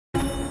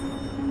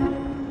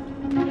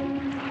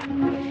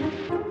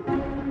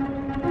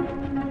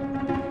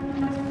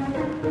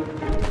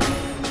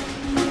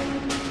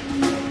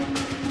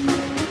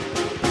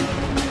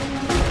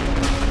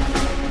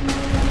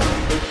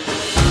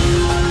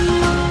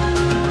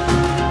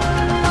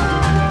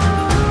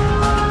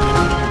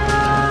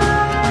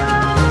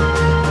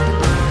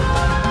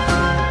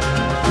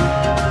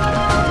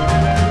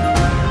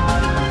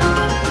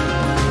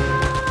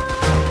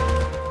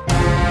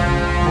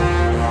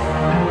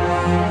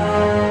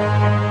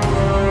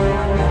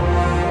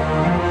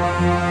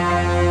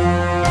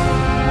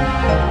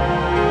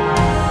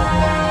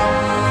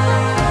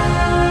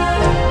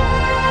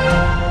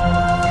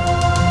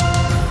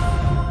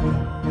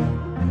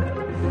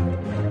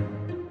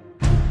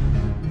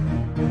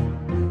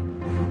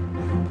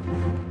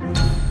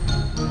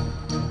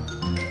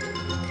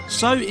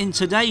So in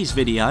today's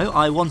video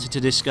I wanted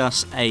to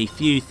discuss a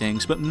few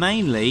things, but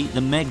mainly the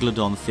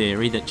Megalodon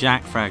theory that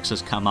JackFrags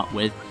has come up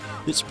with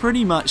that's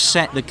pretty much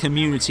set the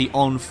community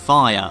on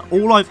fire.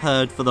 All I've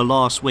heard for the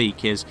last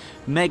week is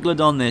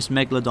Megalodon this,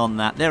 Megalodon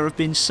that. There have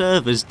been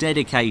servers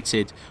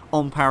dedicated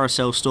on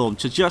Paracel Storm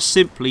to just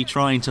simply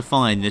trying to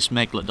find this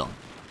Megalodon.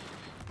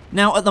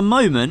 Now, at the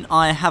moment,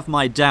 I have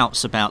my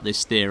doubts about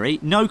this theory.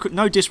 No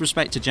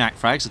disrespect to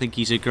JackFrags, I think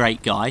he's a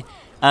great guy.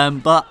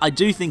 But I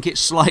do think it's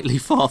slightly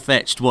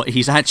far-fetched what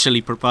he's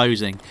actually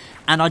proposing.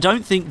 And I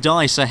don't think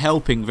DICE are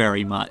helping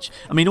very much.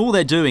 I mean, all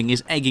they're doing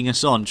is egging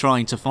us on,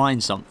 trying to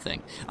find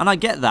something. And I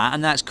get that,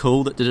 and that's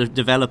cool that the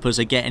developers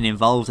are getting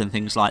involved and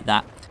things like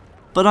that.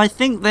 But I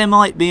think there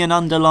might be an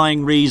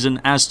underlying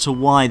reason as to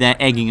why they're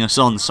egging us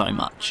on so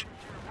much.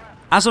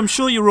 As I'm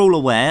sure you're all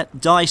aware,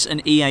 DICE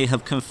and EA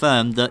have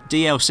confirmed that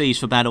DLCs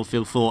for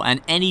Battlefield 4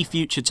 and any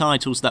future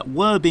titles that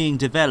were being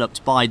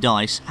developed by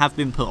DICE have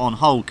been put on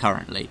hold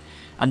currently.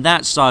 And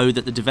that's so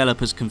that the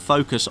developers can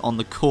focus on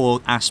the core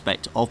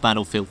aspect of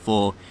Battlefield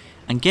 4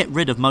 and get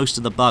rid of most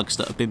of the bugs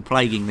that have been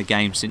plaguing the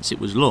game since it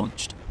was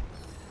launched.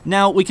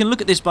 Now, we can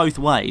look at this both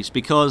ways,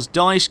 because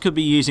DICE could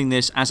be using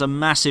this as a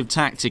massive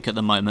tactic at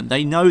the moment.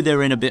 They know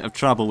they're in a bit of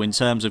trouble in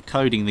terms of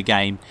coding the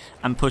game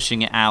and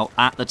pushing it out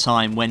at the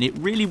time when it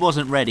really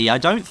wasn't ready. I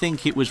don't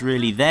think it was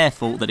really their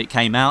fault that it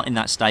came out in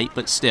that state,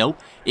 but still,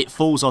 it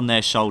falls on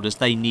their shoulders.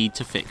 They need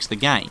to fix the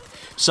game.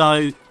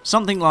 So,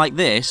 something like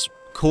this,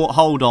 caught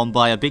hold on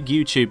by a big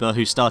YouTuber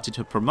who started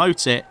to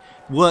promote it,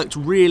 worked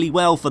really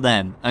well for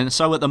them. And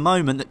so at the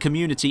moment the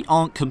community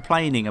aren't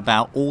complaining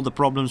about all the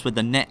problems with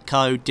the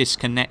netcode,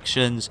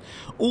 disconnections,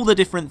 all the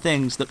different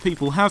things that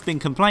people have been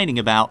complaining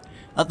about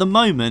at the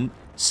moment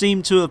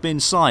seem to have been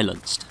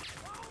silenced.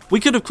 We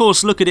could of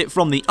course look at it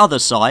from the other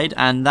side,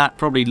 and that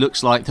probably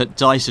looks like that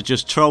DICE are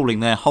just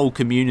trolling their whole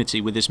community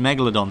with this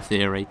Megalodon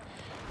theory,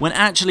 when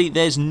actually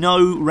there's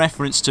no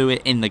reference to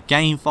it in the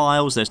game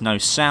files, there's no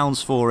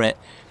sounds for it.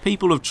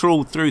 People have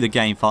trawled through the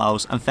game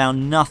files and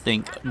found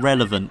nothing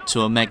relevant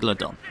to a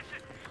Megalodon.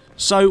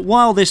 So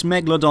while this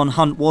Megalodon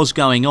hunt was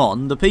going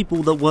on, the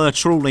people that were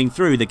trawling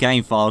through the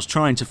game files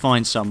trying to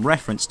find some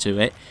reference to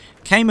it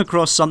came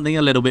across something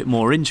a little bit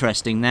more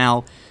interesting.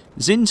 Now,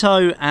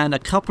 Zinto and a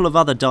couple of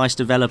other DICE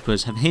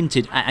developers have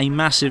hinted at a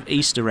massive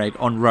Easter egg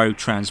on Rogue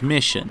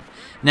Transmission.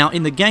 Now,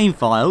 in the game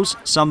files,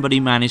 somebody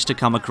managed to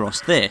come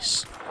across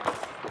this.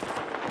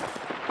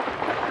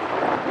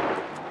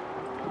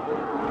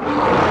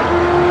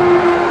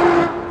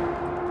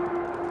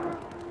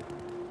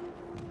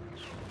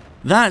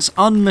 That's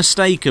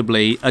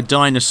unmistakably a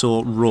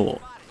dinosaur roar.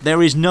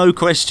 There is no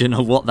question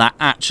of what that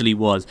actually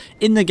was.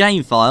 In the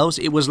game files,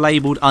 it was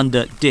labelled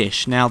under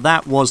Dish. Now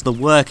that was the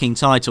working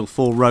title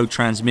for Rogue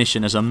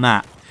Transmission as a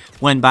map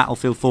when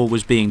Battlefield 4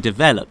 was being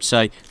developed,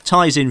 so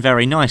ties in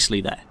very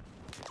nicely there.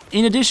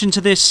 In addition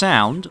to this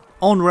sound,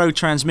 on Rogue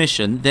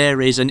Transmission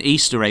there is an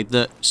Easter egg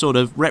that sort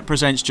of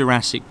represents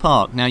Jurassic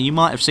Park. Now you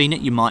might have seen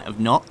it, you might have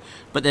not,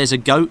 but there's a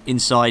goat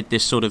inside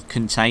this sort of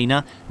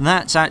container.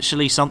 That's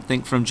actually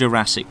something from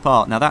Jurassic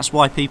Park. Now that's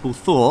why people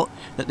thought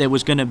that there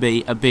was going to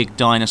be a big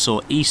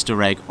dinosaur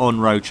Easter egg on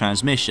Rogue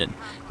Transmission.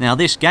 Now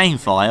this game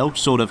file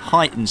sort of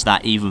heightens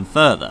that even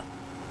further.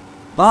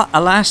 But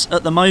alas,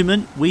 at the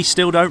moment we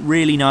still don't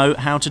really know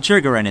how to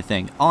trigger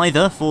anything,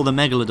 either for the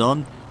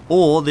Megalodon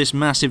or this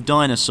massive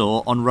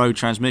dinosaur on Rogue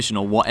Transmission,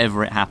 or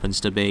whatever it happens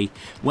to be.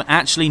 We're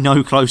actually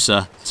no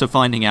closer to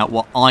finding out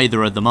what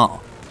either of them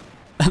are.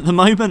 At the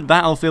moment,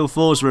 Battlefield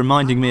 4 is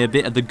reminding me a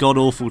bit of the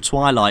god-awful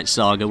Twilight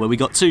Saga, where we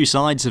got two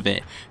sides of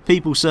it.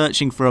 People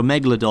searching for a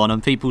Megalodon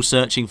and people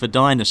searching for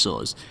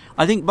dinosaurs.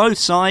 I think both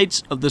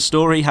sides of the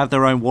story have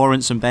their own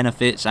warrants and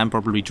benefits and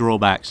probably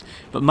drawbacks.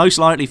 But most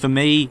likely for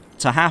me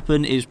to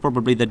happen is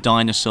probably the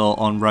dinosaur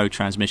on Rogue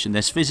Transmission.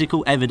 There's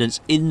physical evidence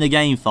in the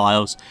game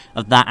files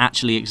of that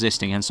actually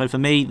existing. And so for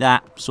me,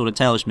 that sort of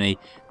tells me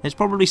there's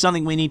probably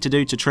something we need to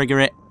do to trigger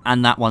it,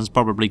 and that one's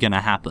probably going to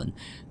happen.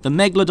 The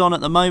Megalodon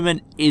at the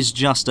moment is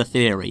just a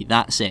theory,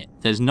 that's it.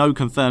 There's no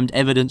confirmed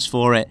evidence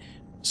for it.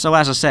 So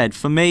as I said,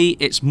 for me,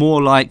 it's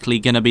more likely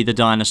going to be the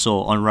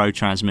dinosaur on Rogue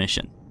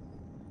Transmission.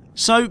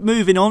 So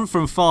moving on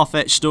from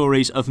far-fetched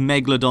stories of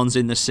Megalodons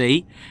in the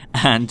sea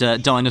and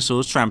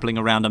dinosaurs trampling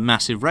around a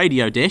massive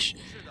radio dish,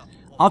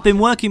 I've been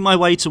working my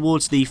way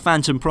towards the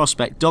Phantom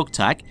Prospect dog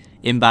tag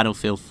in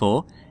Battlefield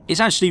 4. It's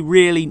actually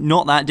really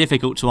not that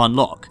difficult to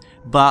unlock,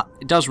 but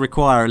it does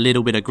require a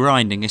little bit of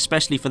grinding,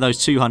 especially for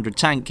those 200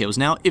 tank kills.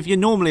 Now, if you're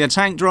normally a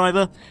tank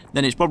driver,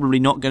 then it's probably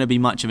not going to be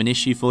much of an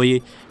issue for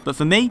you. But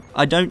for me,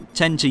 I don't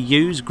tend to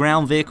use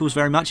ground vehicles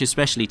very much,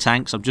 especially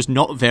tanks. I'm just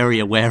not very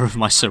aware of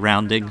my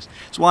surroundings.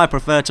 That's why I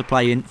prefer to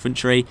play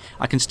infantry.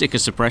 I can stick a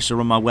suppressor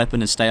on my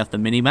weapon and stay off the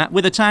minimap.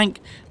 With a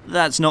tank,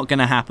 that's not going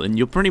to happen.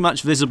 You're pretty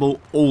much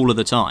visible all of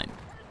the time.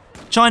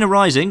 China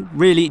Rising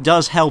really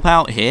does help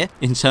out here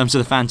in terms of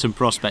the Phantom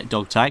Prospect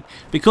dog tag,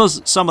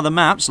 because some of the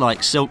maps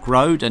like Silk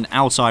Road and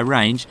Altai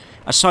Range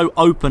are so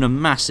open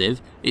and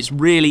massive, it's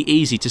really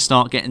easy to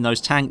start getting those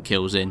tank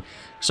kills in.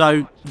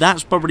 So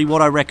that's probably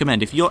what I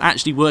recommend. If you're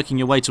actually working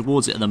your way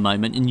towards it at the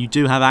moment and you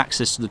do have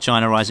access to the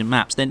China Rising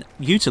maps, then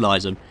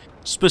utilise them.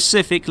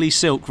 Specifically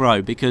Silk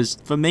Road, because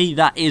for me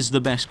that is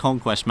the best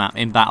conquest map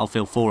in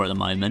Battlefield 4 at the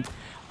moment.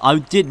 I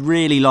did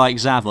really like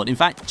Zavod. In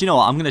fact, do you know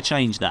what? I'm going to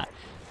change that.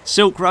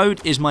 Silk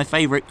Road is my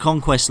favourite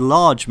conquest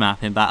large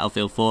map in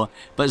Battlefield 4,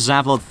 but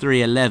Zavod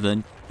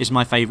 311 is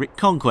my favourite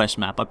conquest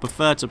map. I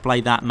prefer to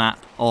play that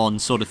map on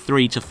sort of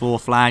 3 to 4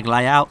 flag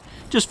layout.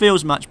 Just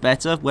feels much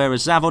better,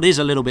 whereas Zavod is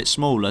a little bit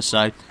smaller,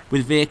 so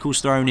with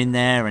vehicles thrown in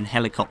there and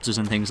helicopters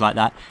and things like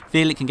that, I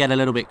feel it can get a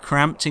little bit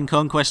cramped in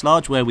Conquest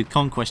Large, where with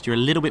Conquest you're a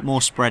little bit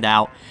more spread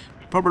out.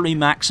 Probably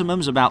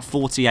maximum's about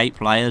 48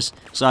 players,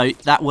 so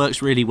that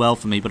works really well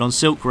for me, but on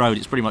Silk Road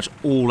it's pretty much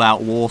all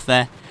out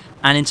warfare.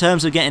 And in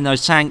terms of getting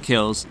those tank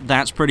kills,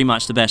 that's pretty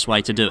much the best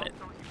way to do it.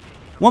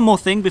 One more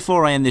thing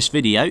before I end this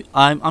video,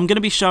 I'm going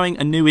to be showing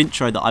a new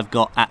intro that I've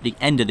got at the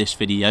end of this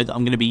video that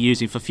I'm going to be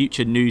using for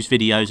future news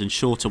videos and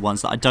shorter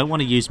ones that I don't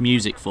want to use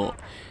music for.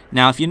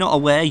 Now, if you're not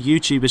aware,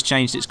 YouTube has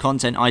changed its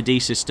content ID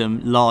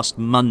system last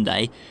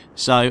Monday,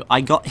 so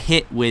I got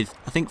hit with,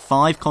 I think,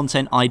 5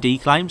 content ID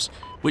claims,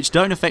 which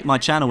don't affect my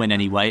channel in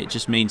any way. It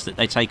just means that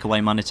they take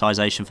away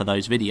monetization for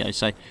those videos,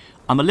 so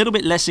I'm a little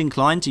bit less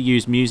inclined to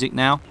use music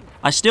now.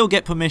 I still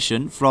get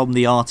permission from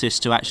the artists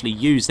to actually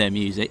use their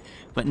music,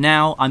 but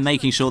now I'm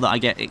making sure that I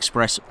get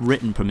express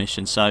written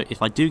permission, so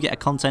if I do get a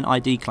content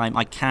ID claim,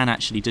 I can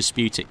actually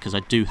dispute it because I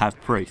do have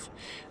proof.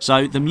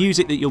 So the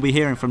music that you'll be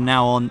hearing from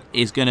now on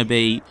is going to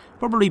be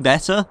probably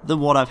better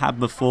than what I've had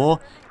before,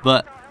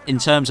 but in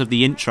terms of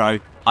the intro,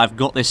 I've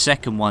got this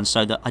second one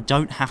so that I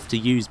don't have to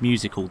use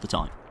music all the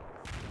time.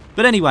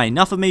 But anyway,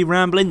 enough of me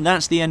rambling,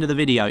 that's the end of the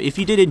video. If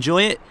you did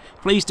enjoy it,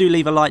 please do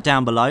leave a like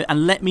down below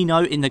and let me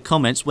know in the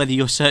comments whether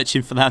you're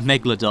searching for that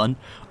Megalodon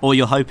or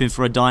you're hoping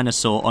for a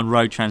dinosaur on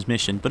road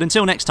transmission. But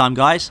until next time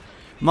guys,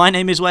 my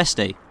name is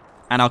Westy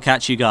and I'll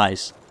catch you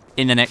guys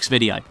in the next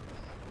video.